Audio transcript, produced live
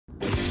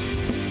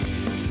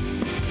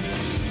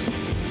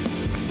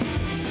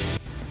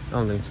I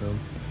don't think so.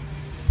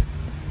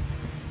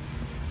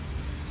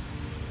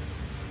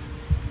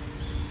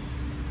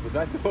 Was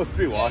I supposed to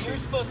be walking? Yeah, you're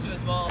supposed to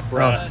as well.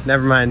 Oh,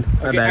 never mind.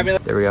 My bad.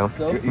 There we go.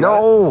 Go.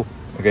 No!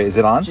 Okay, is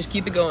it on? Just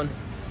keep it going.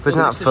 But it's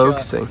not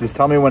focusing. Just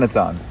tell me when it's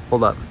on.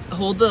 Hold up.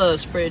 Hold the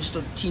spray just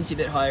a teensy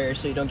bit higher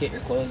so you don't get your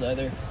clothes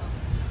either.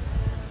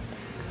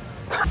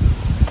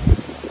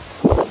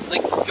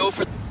 Like, go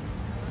for...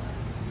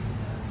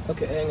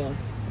 Okay, hang on.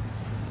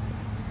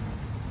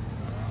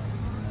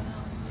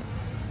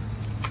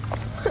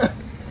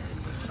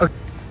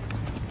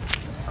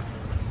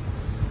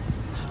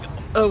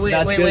 Oh, wait,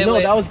 That's wait, good. wait, No,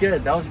 wait. that was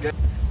good. That was good.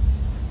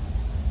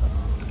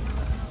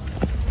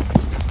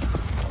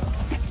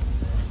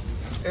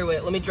 Here,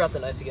 wait, let me drop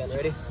the knife again.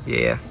 Ready?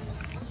 Yeah.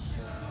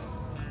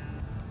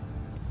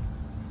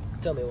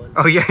 Tell me when.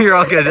 Oh, yeah, you're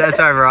all good. That's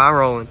all right, bro. I'm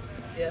rolling.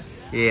 Yeah?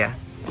 Yeah.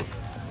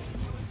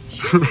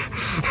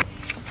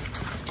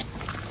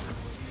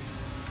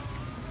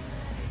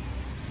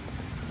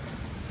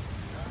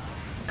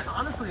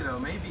 Honestly, though,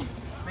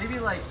 maybe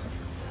like,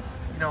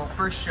 you know,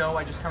 first show,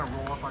 I just kind of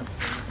roll up on stage.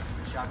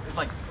 It's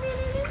like...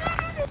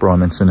 Bro,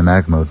 I'm in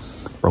cinematic mode.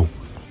 Bro.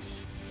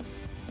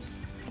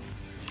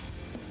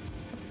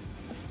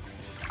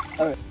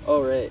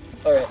 Alright.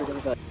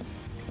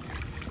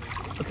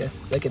 Okay,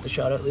 did I get the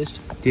shot at least?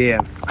 Yeah.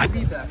 I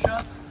need that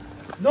shot.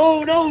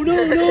 No.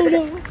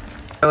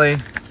 Really?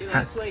 Can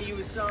I play you a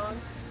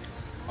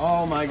song?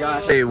 Oh my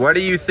gosh. Hey, what do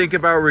you think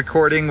about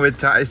recording with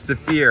Ties to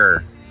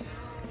Fear?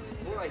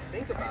 What do I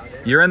think about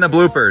it? You're in the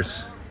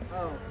bloopers.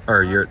 Oh.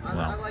 Or you're, I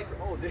well, like,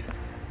 oh, this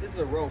is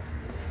a rope.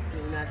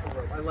 It's an actual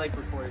rope. I like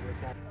recording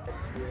with that.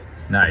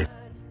 nice.